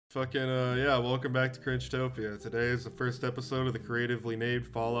Yeah, welcome back to Kringetopia. Today is the first episode of the creatively named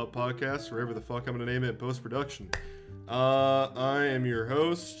Fallout podcast, wherever the fuck I'm gonna name it in post-production. I am your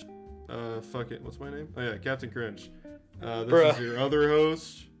host, what's my name? Oh yeah, Kaptin Kringe. This is your other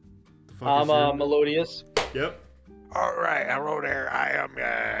host. I'm Melodious. Yep. Alright, hello there. I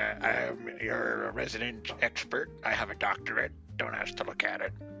am your resident expert. I have a doctorate. Don't ask to look at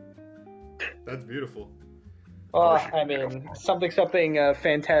it. That's beautiful. I mean, something,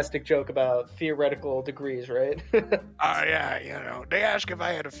 fantastic joke about theoretical degrees, right? Yeah, you know, they ask if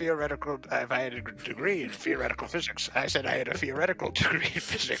I had a degree in theoretical physics. I said I had a theoretical degree in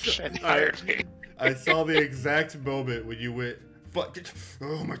physics, and they hired me. I saw the exact moment when you went, fuck it.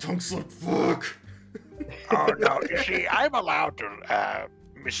 Oh, my tongue slipped, fuck. Oh, no, you see, I'm allowed to,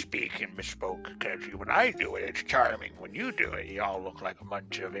 misspeak and misspoke, because when I do it, it's charming. When you do it, you all look like a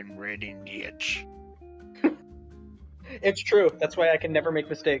bunch of inbred idiots. It's true. That's why I can never make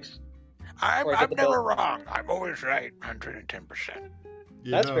mistakes. I'm never wrong. I'm always right, 110%.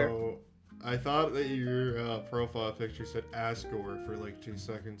 That's fair. I thought that your profile picture said Asgore for like 2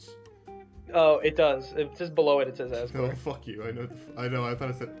 seconds. Oh, it does. It's just below it. It says Asgore. No, fuck you. I know. I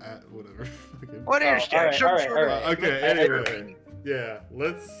thought it said whatever. What is that? All right. Okay. Anyway, yeah.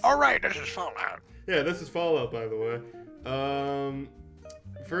 Let's. All right. This is Fallout. Yeah, this is Fallout, by the way.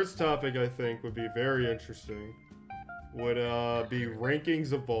 First topic I think would be very interesting. Would be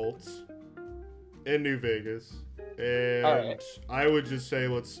rankings of vaults in New Vegas, and I would just say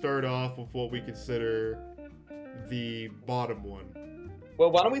let's start off with what we consider the bottom one. Well,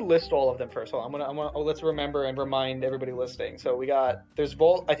 why don't we list all of them first? Let's remember and remind everybody listening. So there's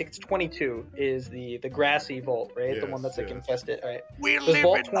vault. I think it's 22 is the grassy vault, right? Yes, the one that's like infested, right? We live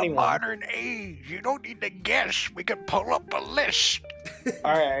in the modern age. You don't need to guess. We can pull up a list.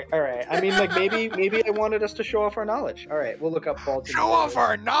 All right. I mean, like maybe I wanted us to show off our knowledge. All right, we'll look up vaults. Show off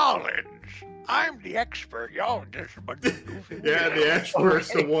our knowledge. I'm the expert. Y'all just a bunch of goofy. Yeah, the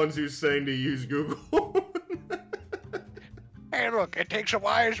experts, the ones who's saying to use Google. Hey, look, it takes a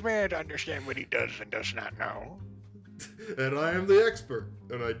wise man to understand what he does and does not know. And I am the expert,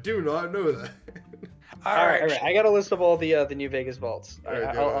 and I do not know that. All right. I got a list of all the New Vegas vaults. All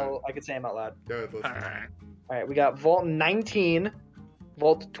right, I can say them out loud. Go ahead, listen. All right, we got Vault 19,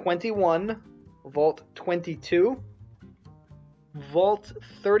 Vault 21, Vault 22, Vault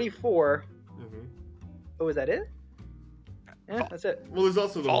 34. Mm-hmm. Oh, is that it? Yeah, that's it. Well, there's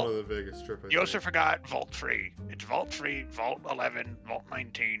also the one on the Vegas Strip. You also forgot Vault 3. It's Vault 3, Vault 11, Vault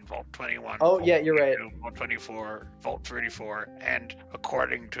 19, Vault 21. Oh, Vault yeah, you're right. Vault 24, Vault 34, and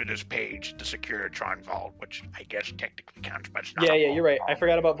according to this page, the Securitron Vault, which I guess technically counts, but it's not. Yeah, you're right. I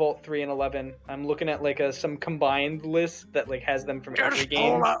forgot about Vault 3 and 11. I'm looking at like some combined list that like has them from every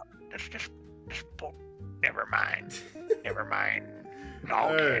game. Just never mind.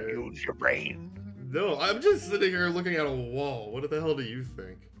 Y'all can't use your brain. No, I'm just sitting here looking at a wall. What the hell do you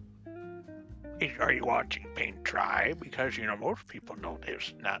think? Are you watching paint dry? Because, you know, most people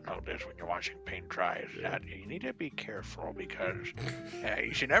not know this when you're watching paint dry is that you need to be careful because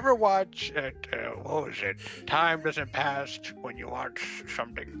you should never watch Time doesn't pass when you watch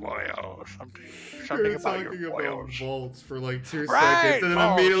something boil. Something about your boils. About vaults for like 2 right, seconds and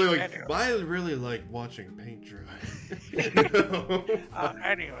then immediately like, anyway. I really like watching paint dry.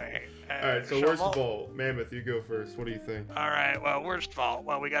 Anyway. Alright, so worst vault. Mammoth, you go first. What do you think? Alright, well, worst vault.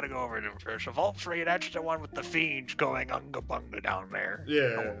 Well, we gotta go over them first. So Vault 3, that's the one with the fiends going unga bunga down there.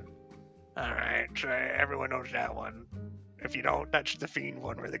 Yeah. Alright, so everyone knows that one. If you don't, that's the fiend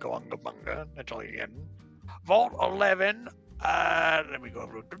one where they go unga bunga. That's all you're getting. Vault 11, let me go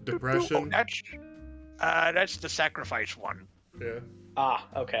over. Depression. Oh, that's the sacrifice one. Yeah. Ah,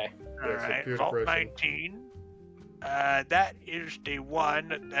 okay. Alright, Vault 19. That is the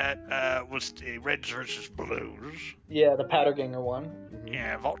one that was the Reds versus Blues. Yeah, the Powderganger one. Mm-hmm.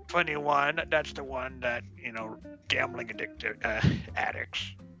 Yeah, Vault 21, that's the one that, you know, gambling addicted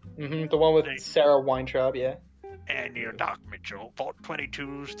addicts. Mm-hmm, the one with Sarah Weintraub, yeah. And, you know, Doc Mitchell. Vault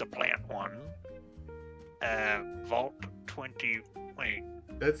 22's the plant one. Vault 20, wait.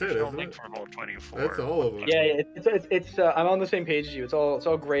 That's it, isn't it? For Vault 24. That's all of them. Yeah, it's I'm on the same page as you. It's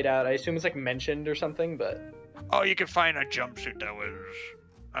all grayed out. I assume it's like mentioned or something, but... Oh, you can find a jumpsuit that was...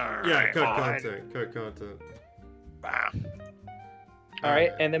 Cut content. Wow.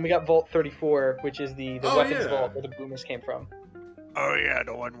 Alright, and then we got Vault 34, which is the weapons vault where the boomers came from. Oh yeah,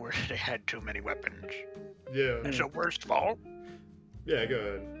 the one where they had too many weapons. Yeah. So worst vault? Yeah, go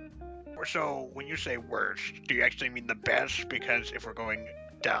ahead. So when you say worst, do you actually mean the best? Because if we're going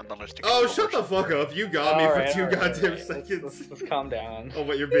down the list... Oh, shut the fuck up. You got me for 2 goddamn seconds. Let's calm down. Oh,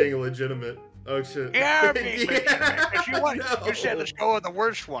 but you're being illegitimate. Oh shit. Yeah, because No. you said let's go with the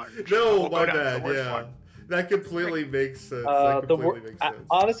worst one. No, We'll my go down to the bad. worst Yeah, one. that completely makes sense. That completely makes sense.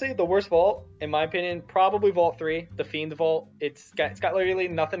 Honestly, the worst vault, in my opinion, probably Vault 3, the Fiend Vault. It's got literally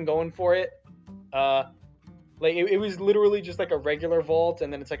nothing going for it. Like it was literally just like a regular vault,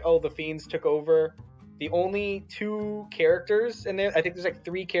 and then it's like, oh, the Fiends took over. The only 2 characters in there, I think there's like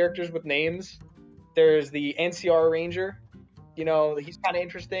 3 characters with names. There's the NCR Ranger, you know, he's kind of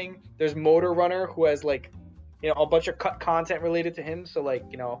interesting. There's Motor Runner, who has like, you know, a bunch of cut content related to him. So like,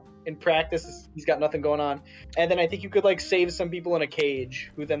 you know, in practice, he's got nothing going on. And then I think you could like save some people in a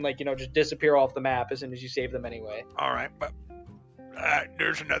cage, who then like, you know, just disappear off the map as soon as you save them anyway. All right, but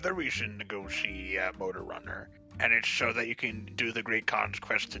there's another reason to go see Motor Runner, and it's so that you can do the Great Khan's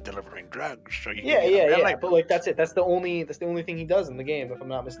quest to delivering drugs. So you yeah. But like that's it. That's the only thing he does in the game, if I'm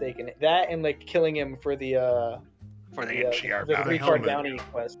not mistaken. That and like killing him for the NCR the bounty. 3-card bounty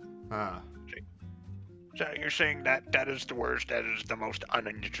quest. Ah. So you're saying that is the worst, that is the most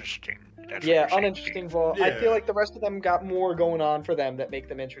uninteresting. That's Yeah, what you're saying, uninteresting Steve. vault. I Yeah. feel like the rest of them got more going on for them that make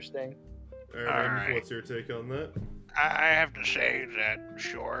them interesting. All right, Alright. what's your take on that? I have to say that,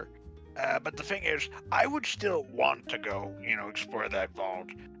 sure. But the thing is, I would still want to go, you know, explore that vault.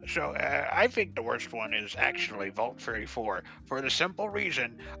 So I think the worst one is actually Vault 34, for the simple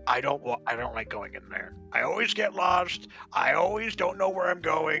reason I don't like going in there. I always get lost. I always don't know where I'm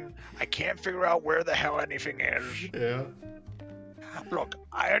going. I can't figure out where the hell anything is. Yeah. Look,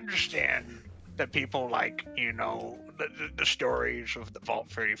 I understand that people like, you know, the stories of the Vault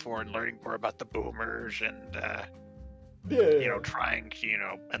 34 and learning more about the boomers and you know, trying, you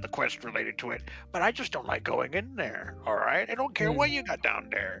know, and the quest related to it. But I just don't like going in there. All right, I don't care what you got down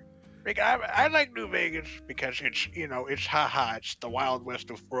there. Like, I like New Vegas because it's, you know, it's it's the Wild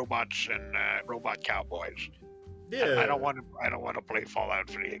West of robots and robot cowboys. Yeah. I don't want to play Fallout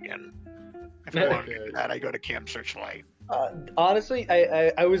 3 again. If I want to do that, I go to Camp Searchlight. Honestly,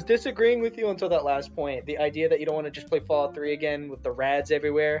 I was disagreeing with you until that last point. The idea that you don't want to just play Fallout 3 again with the rads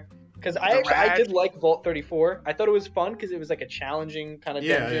everywhere. Because I did like Vault 34. I thought it was fun because it was like a challenging kind of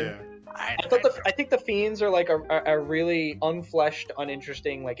dungeon. Yeah. I think the Fiends are like a really unfleshed,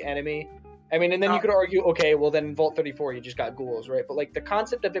 uninteresting like enemy. I mean, and then you could argue, okay, well then in Vault 34 you just got ghouls, right? But like the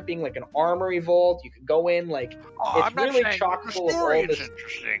concept of it being like an armory vault, you could go in like it's really chock full of all this.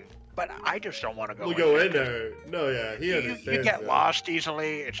 Interesting. But I just don't want to go. We'll go in there. No, yeah, he understands. You get that. lost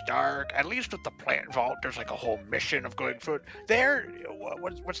easily. It's dark. At least with the plant vault, there's like a whole mission of going through it. There,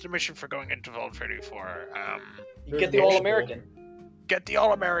 what's the mission for going into Vault 34? You get the All-American. Get the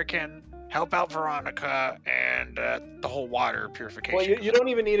All-American. Help out Veronica and the whole water purification. Well, you don't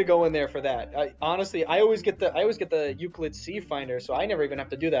even need to go in there for that. Honestly, I always get the Euclid Sea Finder, so I never even have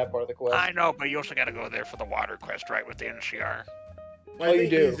to do that part of the quest. I know, but you also got to go there for the water quest, right, with the NCR. I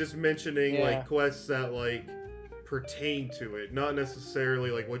think you do. he's just mentioning like quests that like pertain to it, not necessarily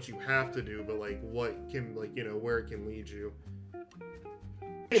like what you have to do, but like what can like, you know, where it can lead you.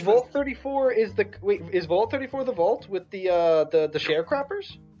 Vault 34 is is Vault 34 the vault with the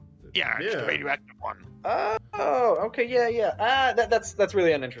sharecroppers? Yeah, it's the radioactive one. Oh, okay, yeah. That's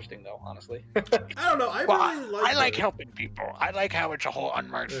really uninteresting though, honestly. I don't know. I like helping people. I like how it's a whole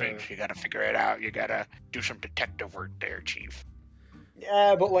unmarked thing. So you got to figure it out. You got to do some detective work there, Chief.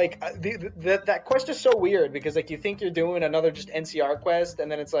 Yeah, but like that quest is so weird because like you think you're doing another just NCR quest,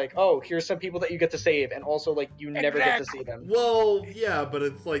 and then it's like, oh, here's some people that you get to save, and also like you never get to see them. Well, yeah, but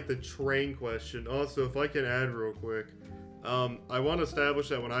it's like the train question. Also, if I can add real quick, I want to establish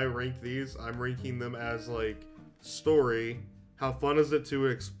that when I rank these, I'm ranking them as like story, how fun is it to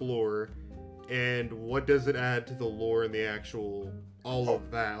explore, and what does it add to the lore and the actual all of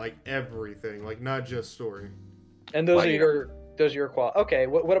that, like everything, like not just story. And those are your qual. Okay,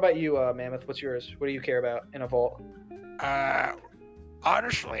 what about you, Mammoth? What's yours? What do you care about in a vault?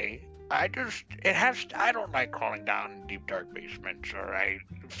 Honestly, I don't like crawling down deep dark basements, or I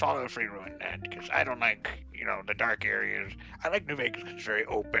Fallout 3 ruined that because I don't like, you know, the dark areas. I like New Vegas because it's very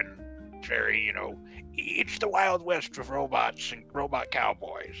open. It's very, you know, it's the Wild West with robots and robot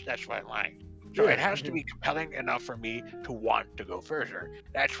cowboys. That's what I like. So it has to be compelling enough for me to want to go further.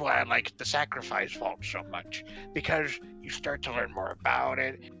 That's why I like the Sacrifice Vault so much, because you start to learn more about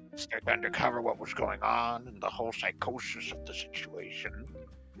it, start to uncover what was going on and the whole psychosis of the situation,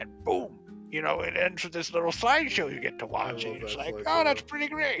 and boom, you know, it ends with this little slideshow you get to watch. And it's like, oh, that's pretty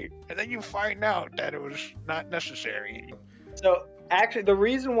great. And then you find out that it was not necessary. So actually, the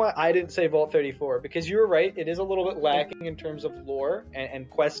reason why I didn't say Vault 34, because you were right, it is a little bit lacking in terms of lore and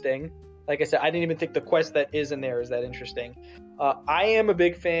questing. Like I said, I didn't even think the quest that is in there is that interesting. I am a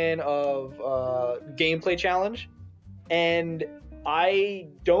big fan of gameplay challenge, and I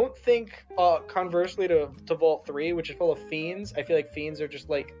don't think, conversely to Vault 3, which is full of fiends, I feel like fiends are just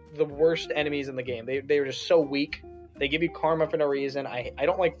like the worst enemies in the game. They're just so weak. They give you karma for no reason. I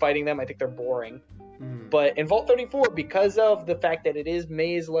don't like fighting them. I think they're boring. But in Vault 34, because of the fact that it is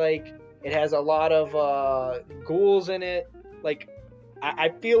maze-like, it has a lot of ghouls in it, like, I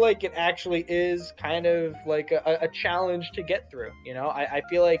feel like it actually is kind of like a challenge to get through, you know? I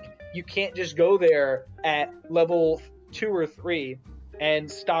feel like you can't just go there at level 2 or 3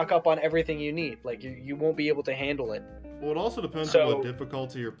 and stock up on everything you need. Like, you won't be able to handle it. Well, it also depends on what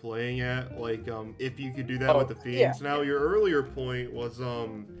difficulty you're playing at. Like, if you could do that with the fiends. Yeah. Now, your earlier point was,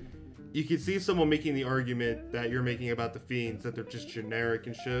 you could see someone making the argument that you're making about the fiends, that they're just generic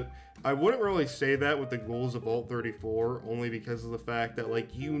and shit. I wouldn't really say that with the ghouls of Vault 34, only because of the fact that, like,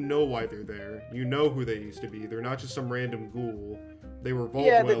 you know why they're there. You know who they used to be. They're not just some random ghoul. They were Vault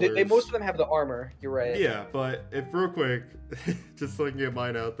Dwellers. They most of them have the armor. You're right. Yeah, but if real quick, just so I can get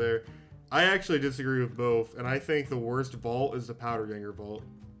mine out there, I actually disagree with both, and I think the worst vault is the Powderganger vault.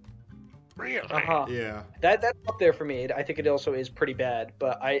 Really? Yeah. That's up there for me. I think it also is pretty bad,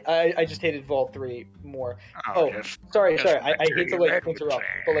 but I just hated Vault 3 more. Sorry. I hate to like interrupt,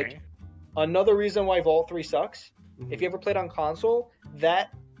 but like another reason why Vault 3 sucks, if you ever played on console,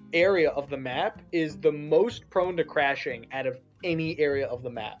 that area of the map is the most prone to crashing out of any area of the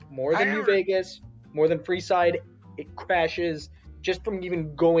map. More than New Vegas, more than Freeside, it crashes just from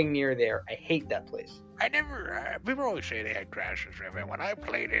even going near there. I hate that place. I never. People always say they had crashes. Right? When I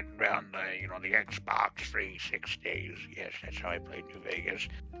played it around the Xbox 360s, yes, that's how I played New Vegas.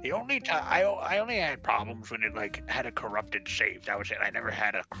 The only time I only had problems when it like had a corrupted save. That was it. I never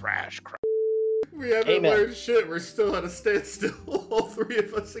had a crash. We haven't learned shit. We're still at a standstill. All three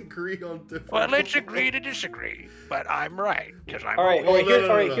of us agree on different. Well, let's agree to disagree. But I'm right because I'm. All right.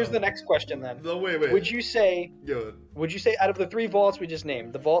 Here's the next question then. No, wait. Would you say? Good. Would you say out of the 3 vaults we just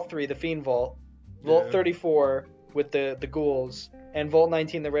named, the Vault 3, the Fiend Vault, Vault 34 with the ghouls, and Vault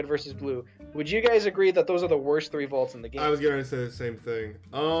 19, the red versus blue, would you guys agree that those are the worst 3 vaults in the game? I was gonna say the same thing.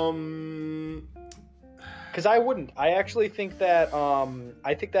 Because I wouldn't. I actually think that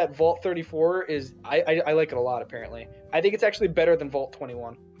Vault 34 is I like it a lot. Apparently, I think it's actually better than Vault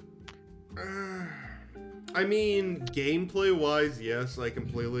 21. I mean, gameplay wise, yes, I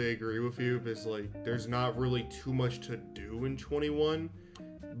completely agree with you. Because like, there's not really too much to do in 21,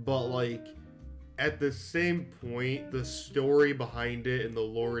 but like, at the same point, the story behind it and the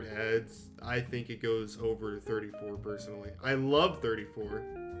lore it adds, I think it goes over 34 personally. I love 34.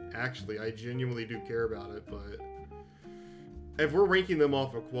 Actually, I genuinely do care about it, but if we're ranking them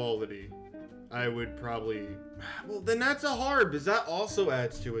off of quality, I would probably... Well, then that's a hard, because that also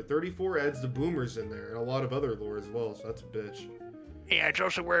adds to it. 34 adds the boomers in there, and a lot of other lore as well, so that's a bitch. Yeah, it's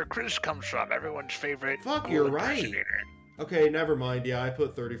also where Chris comes from, everyone's favorite. Fuck, you're right. Okay, never mind. Yeah, I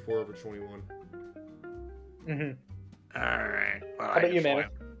put 34 over 21. Alright. Well, How about you, man?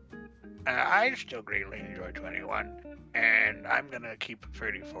 I still greatly enjoy 21, and I'm gonna keep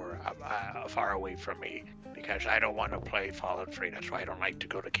 34 far away from me because I don't want to play Fallout 3. That's why I don't like to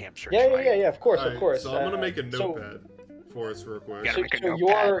go to Camp Searchlight. Yeah. Of course. So I'm gonna make a notepad for us real quick.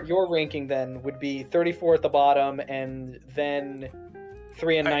 So your ranking then would be 34 at the bottom, and then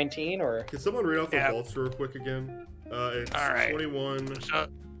 3 and 19, or? Can someone read off the vaults real quick again? It's all right. 21.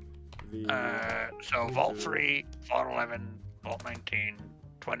 So Vault 3, Vault 11, Vault 19,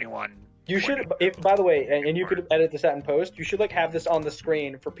 21. You should, by the way, and you could edit this out in post, you should like have this on the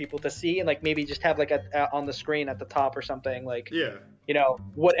screen for people to see, and like maybe just have like on the screen at the top or something, like, yeah, you know,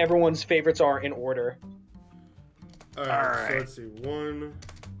 what everyone's favorites are in order. All right. So let's see, 1,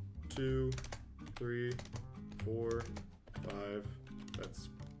 2, 3, 4, 5. That's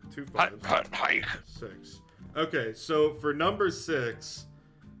 2 5s. 6. Okay, so for number 6,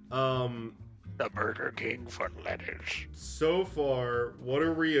 the Burger King for lettuce. So far, what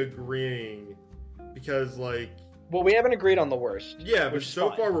are we agreeing? Because like, well, we haven't agreed on the worst. Yeah, but so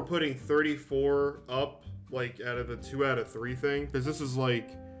far we're putting 34 up, like out of a 2 out of 3 thing. Because this is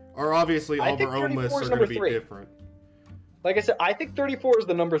like, obviously all of our own lists are going to be different. Like I said, I think 34 is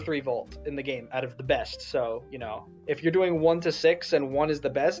the number 3 vault in the game out of the best. So, you know, if you're doing 1 to 6 and 1 is the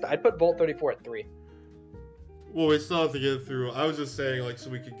best, I'd put Vault 34 at 3. Well, we still have to get through. I was just saying, like, so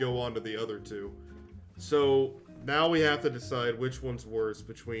we could go on to the other 2. So now we have to decide which one's worse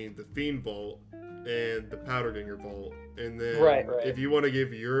between the Fiend Vault and the Powderganger Vault. And then if you want to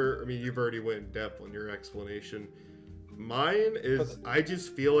give your, I mean, you've already went in depth on your explanation. Mine is, I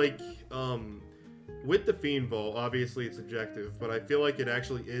just feel like, with the Fiend Vault, obviously it's subjective, but I feel like it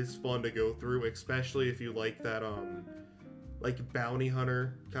actually is fun to go through, especially if you like that, like bounty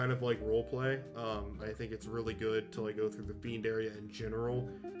hunter kind of like role play. I think it's really good to like go through the fiend area in general,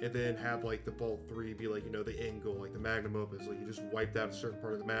 and then have like the Vault 3 be like, you know, the end goal, like the magnum opus. Like you just wiped out a certain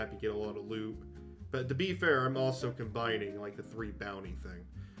part of the map, you get a lot of loot. But to be fair, I'm also combining like the 3 bounty thing,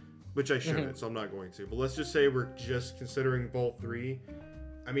 which I shouldn't, so I'm not going to. But let's just say we're just considering Vault 3.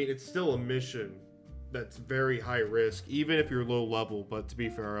 I mean, it's still a mission that's very high risk, even if you're low level. But to be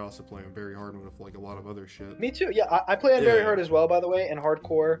fair, I also play on very hard with like a lot of other shit. Me too. Yeah, I play on very hard as well, by the way, and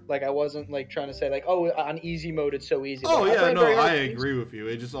hardcore. Like I wasn't like trying to say like, oh, on easy mode it's so easy. Oh like, yeah, no, I agree with you.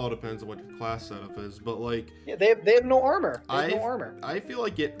 It just all depends on what your class setup is. But like, yeah, they have no armor. They have no armor. I feel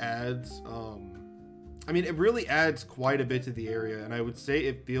like it adds. I mean, it really adds quite a bit to the area, and I would say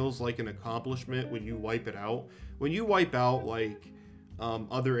it feels like an accomplishment when you wipe it out. When you wipe out like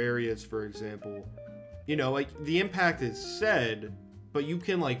other areas, for example. You know, like, the impact is said, but you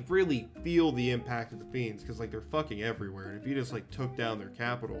can, like, really feel the impact of the fiends, because, like, they're fucking everywhere, and if you just, like, took down their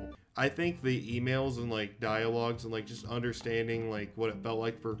capital, I think the emails and, like, dialogues and, like, just understanding, like, what it felt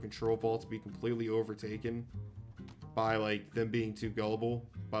like for Control Vault to be completely overtaken by, like, them being too gullible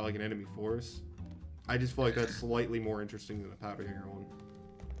by, like, an enemy force, I just feel like that's slightly more interesting than the Powder Hanger one.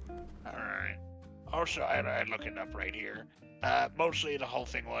 Alright. Also, I look it up right here. Mostly the whole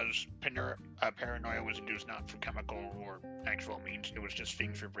thing was paranoia was induced not for chemical or actual means. It was just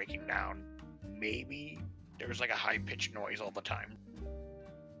things were breaking down. Maybe there was like a high-pitched noise all the time.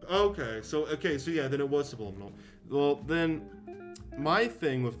 Okay, so yeah, then it was subliminal. Well, then my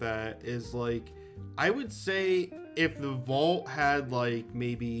thing with that is like, I would say if the vault had like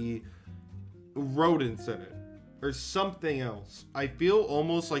maybe rodents in it or something else, I feel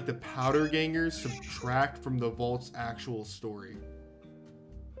almost like the powder gangers subtract from the vault's actual story.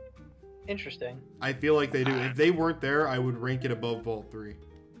 Interesting. I feel like they do. If they weren't there, I would rank it above Vault 3.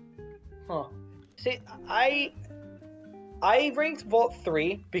 Huh. See, I ranked Vault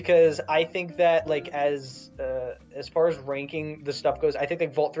 3 because I think that like as far as ranking the stuff goes, I think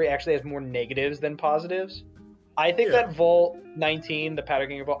like Vault 3 actually has more negatives than positives. I think that Vault 19, the Powder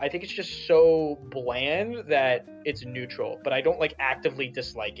Ganger Vault, I think it's just so bland that it's neutral, but I don't like actively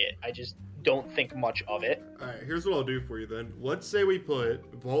dislike it. I just don't think much of it. Alright, here's what I'll do for you then. Let's say we put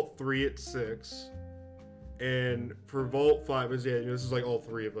Vault 3 at 6, and for Vault 5, this is like all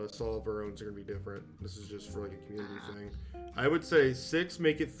 3 of us, all of our owns are going to be different. This is just for like a community thing. I would say 6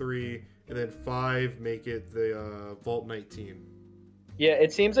 make it 3, and then 5 make it the Vault 19. Yeah,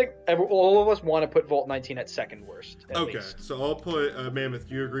 it seems like all of us want to put Vault 19 at second worst. At least. So I'll put Mammoth.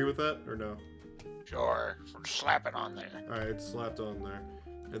 Do you agree with that or no? Sure, slap it on there. All right, it's slapped on there.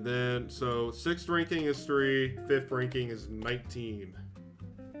 And then, so 6th ranking is 3, 5th ranking is 19.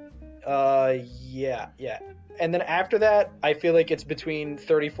 Yeah. And then after that, I feel like it's between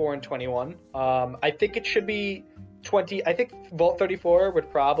 34 and 21. I think it should be 20. I think Vault 34 would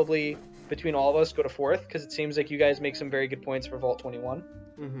probably, between all of us, go to 4th, because it seems like you guys make some very good points for Vault 21.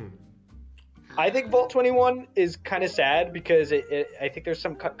 Mm-hmm. I think Vault 21 is kind of sad because I think there's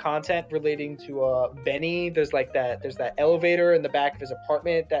some content relating to Benny. There's that elevator in the back of his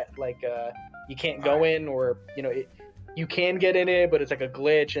apartment that like you can't go in, or you can get in it, but it's like a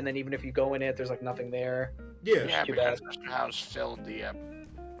glitch, and then even if you go in it, there's like nothing there. Yeah, because Mr. House filled the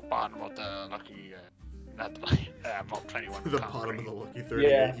bottom of the lucky, not the Vault 21. The bottom of the lucky 38.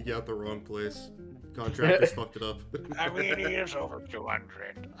 Yeah. You got the wrong place. Contractors fucked it up. I mean, he is over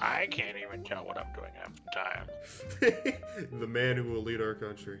 200. I can't even tell what I'm doing half the time. The man who will lead our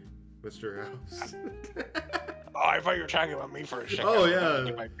country, Mr. House. Oh, I thought you were talking about me for a second. Oh,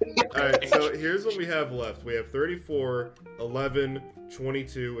 yeah. Alright, so here's what we have left. We have 34, 11,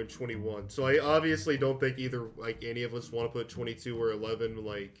 22, and 21. So I obviously don't think either, like, any of us want to put 22 or 11,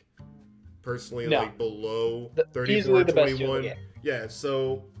 like, personally, like, below 34 or 21. Yeah,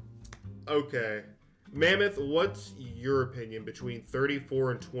 so, okay. Mammoth, what's your opinion between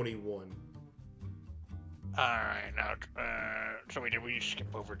 34 and 21? Alright, now, so we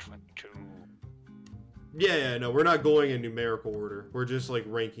skip over 22? Yeah, no, we're not going in numerical order. We're just, like,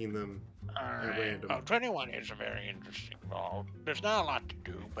 ranking them at random. Oh, 21 is a very interesting vault. There's not a lot to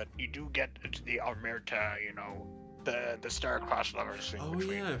do, but you do get the Almerta, the star-crossed lovers thing. Oh,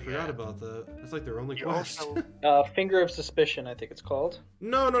 yeah, I forgot about that. That's, like, their only quest. Finger of Suspicion, I think it's called.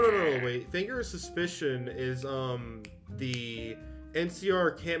 No, wait. Finger of Suspicion is, the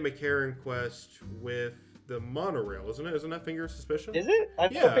NCR Camp McCarran quest with the monorail, isn't it? Isn't that Finger of Suspicion? Is it? I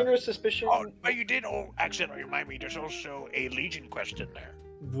thought Finger of Suspicion. Oh, but you did accidentally remind me. There's also a Legion quest in there.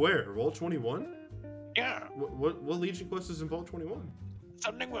 Where? Vault 21? Yeah. What Legion quest is in Vault 21?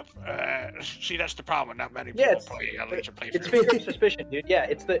 Something with see, that's the problem. Not many Yeah, people play Legion playthrough. It's Sphere of Suspicion, dude. Yeah,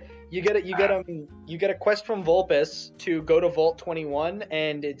 it's the you get a quest from Vulpes to go to Vault 21,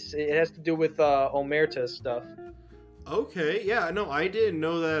 and it has to do with Omerta's stuff. Okay, yeah, no, I didn't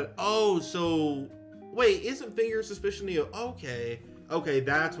know that. Oh, so wait, isn't Finger of Suspicion the? Okay,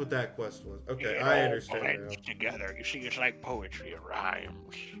 that's what that quest was. Okay, It I all understand blends now. together. You see, it's like poetry. It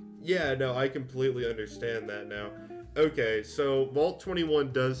rhymes. Yeah, no, I completely understand that now. Okay, so Vault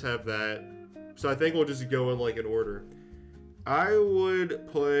 21 does have that. So I think we'll just go in like an order. I would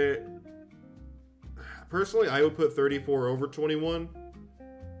put personally, I would put 34 over 21.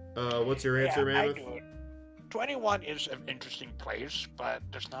 What's your answer, Yeah, I Mammoth? do it. 21 is an interesting place, but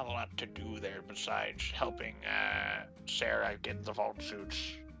there's not a lot to do there besides helping Sarah get the vault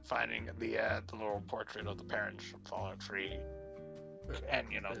suits, finding the little portrait of the parents from Fallout 3, and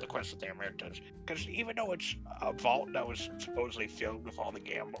the quest that the Emeritus. Because even though it's a vault that was supposedly filled with all the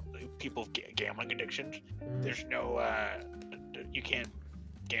people with gambling addictions, there's no you can't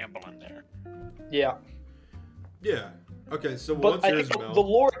gamble in there. Yeah. Yeah. Okay, so But what's I yours, think Mel? the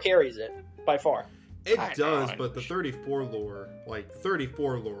lore carries it by far. It I does, know, but the 34 lore,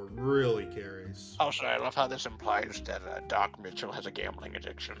 really carries. Also, I love how this implies that Doc Mitchell has a gambling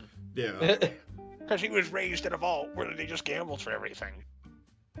addiction. Yeah, Because he was raised in a vault where they just gambled for everything.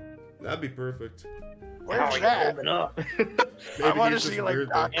 that'd be perfect. Where's that? Up. I want to he's just see like weird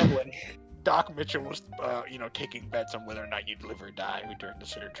Doc Mitchell was, taking bets on whether or not you'd live or die during the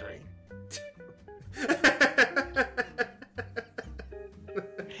surgery.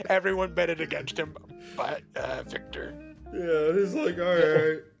 Everyone betted against him, but Victor. Yeah, he's like,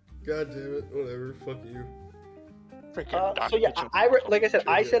 alright, god damn it, whatever, fuck you. Freaking Doc So yeah, Mitchell. like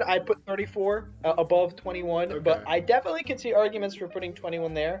I said, I put 34 above 21, but Okay. I definitely can see arguments for putting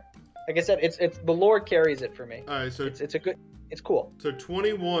 21 there. Like I said, it's the lore carries it for me. Alright, so It's cool. so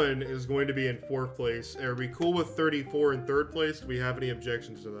 21 is going to be in 4th place. Are we cool with 34 in 3rd place? Do we have any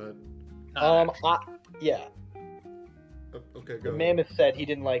objections to that? Yeah. Okay, go ahead. Mammoth said he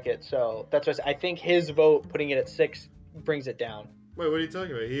didn't like it, so that's why I think his vote putting it at 6 brings it down. Wait, what are you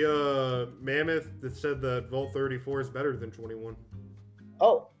talking about? He, Mammoth that said that Vault 34 is better than 21.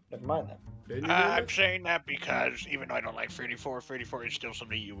 Oh, never mind then. Didn't you, I'm Mammoth? saying that because even though I don't like 34 is still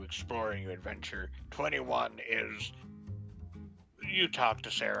something you explore and you adventure. 21 is you talk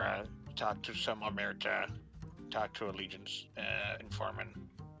to Sarah, you talk to some Omerta, talk to Allegiance informant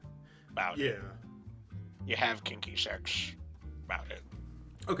about it. Yeah. You have kinky sex about it.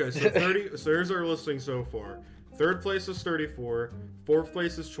 Okay, so 30. So here's our listing so far. 3rd place is 34. 4th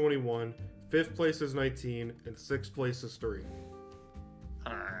place is 21. 5th place is 19, and 6th place is 3.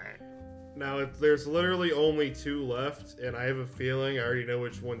 All right. Now there's literally only 2 left, and I have a feeling I already know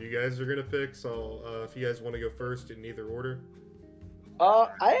which one you guys are gonna pick. So if you guys want to go first in either order.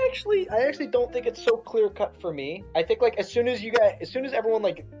 I actually don't think it's so clear cut for me. I think like as soon as everyone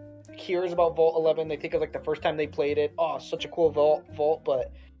like hears about Vault 11, they think of like the first time they played it. Oh, such a cool vault,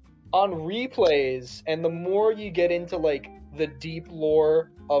 but on replays and the more you get into like the deep lore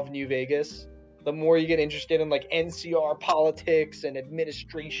of New Vegas, the more you get interested in like NCR politics and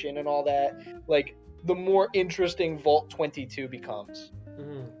administration and all that, like the more interesting Vault 22 becomes.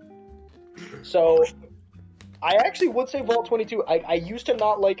 So I actually would say Vault 22. I used to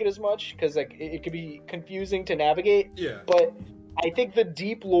not like it as much because like it could be confusing to navigate. Yeah. But I think the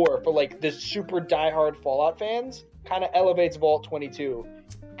deep lore for like the super diehard Fallout fans kind of elevates Vault 22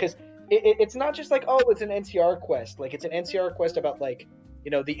 because it's not just like, oh, it's an NCR quest. Like it's an NCR quest about like, the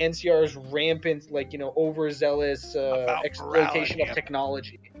NCR's rampant, like, overzealous exploitation morality. of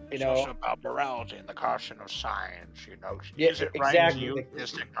technology. It's also about morality and the caution of science. Yeah, Is it right exactly. to use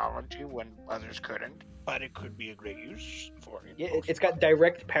this technology when others couldn't? But it could be a great use for it. Yeah, it's got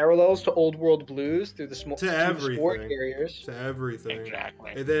direct parallels to Old World Blues through the To everything. sport carriers. To everything.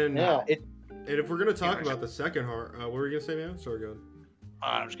 Exactly. And then, Yeah, and if we're gonna talk about the second heart, what were you gonna say, man? Sorry, go ahead.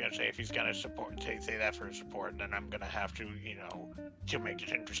 I was gonna say if he's gonna say that for support, then I'm gonna have to, to make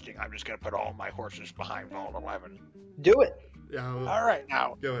it interesting. I'm just gonna put all my horses behind Vault 11. do it. Yeah. All right,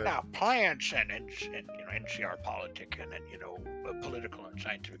 now, Go ahead. plants and NCR politic and then political and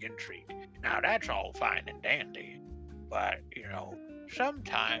scientific intrigue. Now that's all fine and dandy, but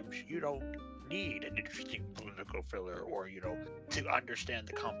sometimes you don't need an interesting political filler or to understand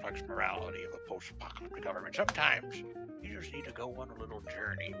the complex morality of a post-apocalyptic government. Sometimes you just need to go on a little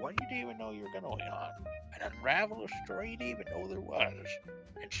journey, one you didn't even know you were going on, and unravel a story you didn't even know there was,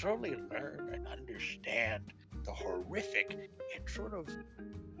 and slowly learn and understand the horrific and sort of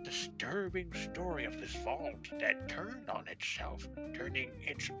disturbing story of this vault that turned on itself, turning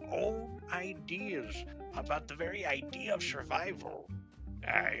its own ideas about the very idea of survival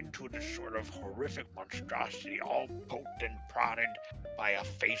into this sort of horrific monstrosity, all poked and prodded by a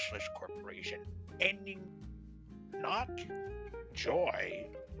faceless corporation, ending not joy,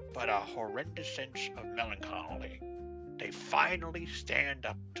 but a horrendous sense of melancholy. They finally stand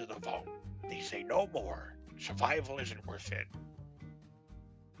up to the vault. They say no more. Survival isn't worth it.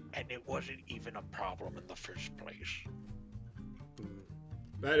 And it wasn't even a problem in the first place.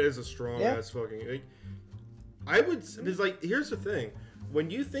 That is a strong ass fucking. Like, I would. Because, like, here's the thing. When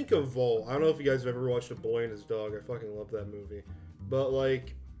you think of Vault, I don't know if you guys have ever watched A Boy and His Dog. I fucking love that movie. But,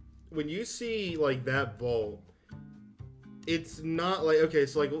 like, when you see, like, that Vault, it's not like, okay,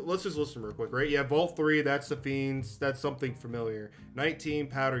 so, like, let's just listen real quick, right? Yeah, Vault 3, that's the Fiends. That's something familiar. 19,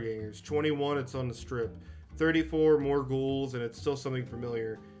 Powder Gangers. 21, it's on the Strip. 34, more ghouls, and it's still something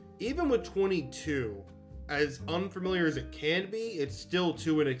familiar. Even with 22, as unfamiliar as it can be, it's still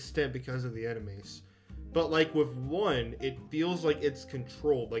to an extent because of the enemies. But, like, with 1, it feels like it's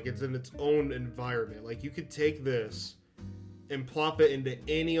controlled, like it's in its own environment. Like, you could take this and plop it into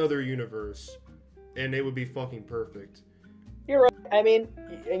any other universe, and it would be fucking perfect. You're right. I mean,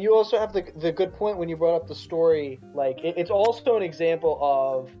 and you also have the good point when you brought up the story. Like, it's also an example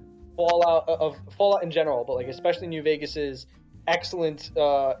of Fallout in general, but, like, especially New Vegas's excellent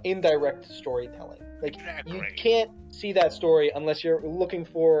indirect storytelling. Like, Exactly. you can't see that story unless you're looking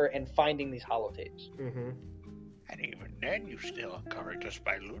for and finding these holotapes. Mm-hmm. And even then, you still uncover just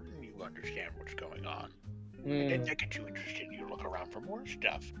by looting, you understand what's going on. And then that gets you interested. You look around for more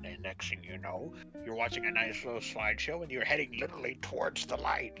stuff. And next thing you know, you're watching a nice little slideshow and you're heading literally towards the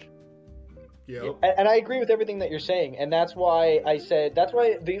light. Yep. And I agree with everything that you're saying, and that's why I said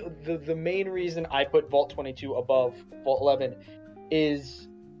the main reason I put Vault 22 above Vault 11 is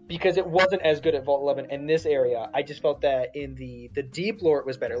because it wasn't as good at Vault 11 in this area. I just felt that in the deep lore it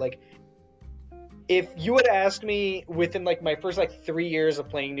was better. Like, if you had asked me within, like, my first, like, 3 years of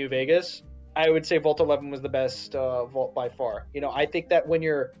playing New Vegas, I would say Vault 11 was the best vault by far. You know, I think that when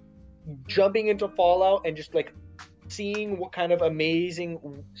you're jumping into Fallout and just, like, seeing what kind of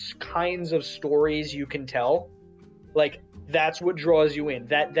amazing kinds of stories you can tell, like, that's what draws you in.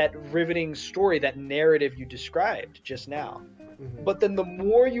 That riveting story, that narrative you described just now. Mm-hmm. But then the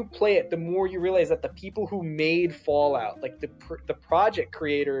more you play it, the more you realize that the people who made Fallout, like the project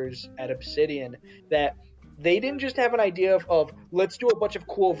creators at Obsidian, that they didn't just have an idea of let's do a bunch of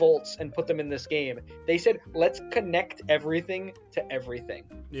cool vaults and put them in this game. They said, let's connect everything to everything.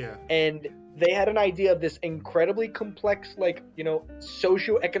 Yeah. And they had an idea of this incredibly complex, like, you know,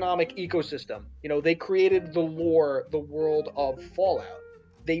 socioeconomic ecosystem. You know, they created the lore, the world of Fallout.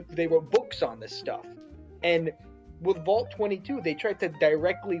 They wrote books on this stuff. And with Vault 22, they tried to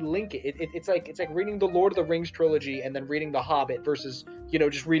directly link it. It's like reading the Lord of the Rings trilogy and then reading The Hobbit versus, you know,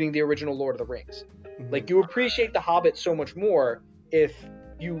 just reading the original Lord of the Rings. Mm-hmm. Like, you appreciate The Hobbit so much more if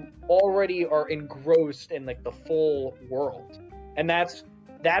you already are engrossed in, like, the full world. And that's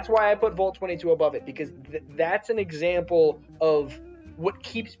why I put Vault 22 above it, because that's an example of what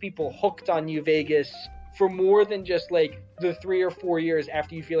keeps people hooked on New Vegas for more than just, like, the 3 or 4 years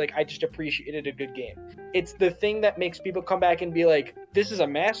after you feel like I just appreciated a good game. It's the thing that makes people come back and be like, this is a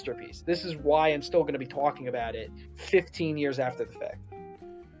masterpiece. This is why I'm still going to be talking about it 15 years after the fact.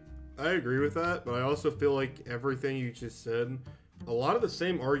 I agree with that, but I also feel like everything you just said, a lot of the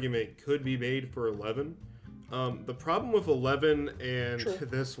same argument could be made for 11. The problem with 11 and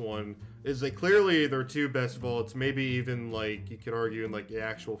this one is that clearly they're two best vaults, maybe even, like, you could argue in, like, the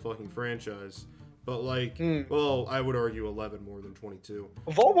actual fucking franchise. But, like, well, I would argue 11 more than 22.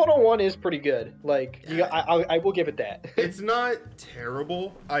 Vault 101 is pretty good. Like, I will give it that. It's not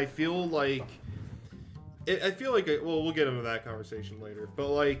terrible. I feel like, well, we'll get into that conversation later. But,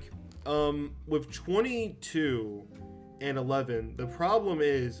 like, with 22 and 11, the problem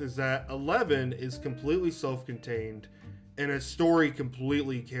is that 11 is completely self-contained and a story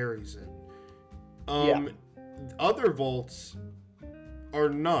completely carries it. Other vaults are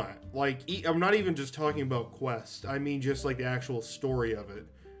not. Like, I'm not even just talking about quest. I mean just, like, the actual story of it.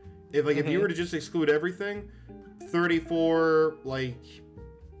 If you were to just exclude everything, 34, like,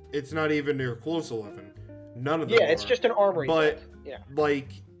 it's not even near close 11. None of them it's just an armory. But, yeah. like,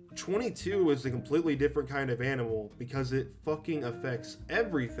 22 is a completely different kind of animal because it fucking affects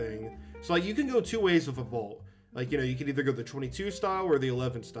everything. So, like, you can go two ways with a vault. Like, you know, you can either go the 22 style or the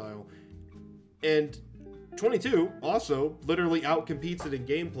 11 style. And 22 also literally outcompetes it in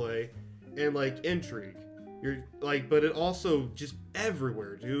gameplay and, like, intrigue. You're like, but it also just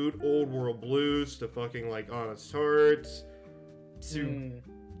everywhere, dude. Old World Blues to fucking, like, Honest Hearts to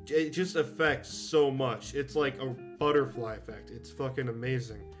it just affects so much. It's like a butterfly effect. It's fucking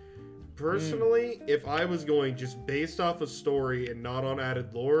amazing. Personally, if I was going just based off a story and not on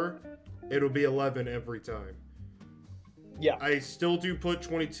added lore, it would be 11 every time. Yeah. I still do put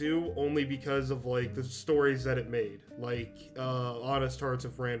 22 only because of like the stories that it made, like Honest Hearts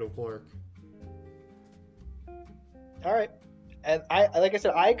of Randall Clark. All right. And like I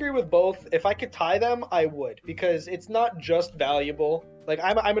said, I agree with both. If I could tie them, I would, because it's not just valuable. Like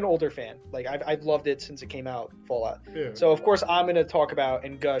I'm an older fan. Like I've loved it since it came out, Fallout. Yeah. So of course I'm gonna talk about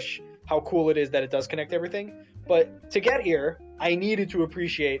and gush how cool it is that it does connect everything. But to get here, I needed to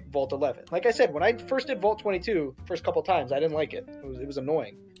appreciate Vault 11. Like I said, when I first did Vault 22, first couple times, I didn't like it. It was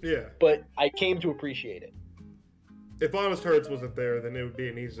annoying. Yeah. But I came to appreciate it. If Honest Hearts wasn't there, then it would be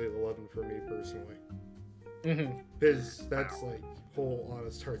an easy 11 for me personally. Mm-hmm. Because that's like whole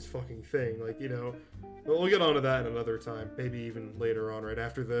Honest Hearts fucking thing. Like, you know, we'll get onto that in another time. Maybe even later on, right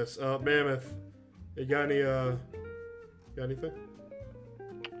after this. Mammoth, you got anything?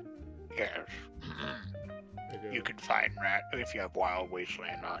 Yes. You can find if you have Wild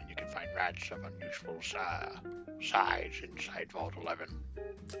Wasteland on, you can find rats of unusual size inside Vault 11.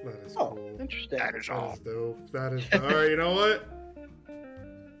 That is Oh, cool. interesting. That is That all. is dope. That is all right. You know what?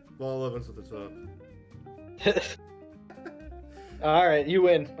 Vault 11's at the top. All right, you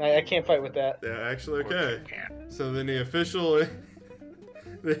win. I can't fight with that. Yeah, actually, Of course okay. you can. So then the official.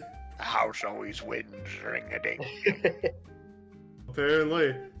 The house always wins. Ring-a-ding.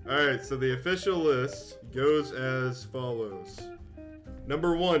 Apparently. Alright, so the official list goes as follows.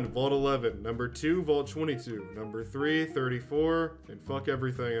 Number 1, Vault 11. Number 2, Vault 22. Number 3, 34. And fuck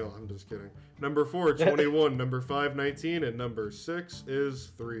everything else. I'm just kidding. Number 4, 21. Number 5, 19. And number 6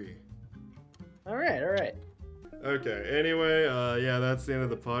 is 3. All right. Okay, anyway, yeah, that's the end of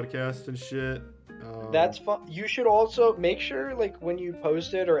the podcast and shit. That's fun. You should also make sure, like, when you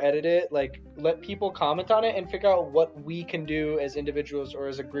post it or edit it, like, let people comment on it and figure out what we can do as individuals or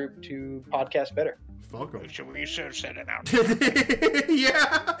as a group to podcast better. Fuck 'em. We should have said it out.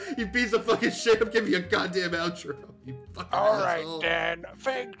 Yeah! You piece of fucking shit. I'm giving you a goddamn outro. You fucking All right, asshole. then.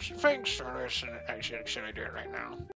 Thanks for listening. Should I do it right now?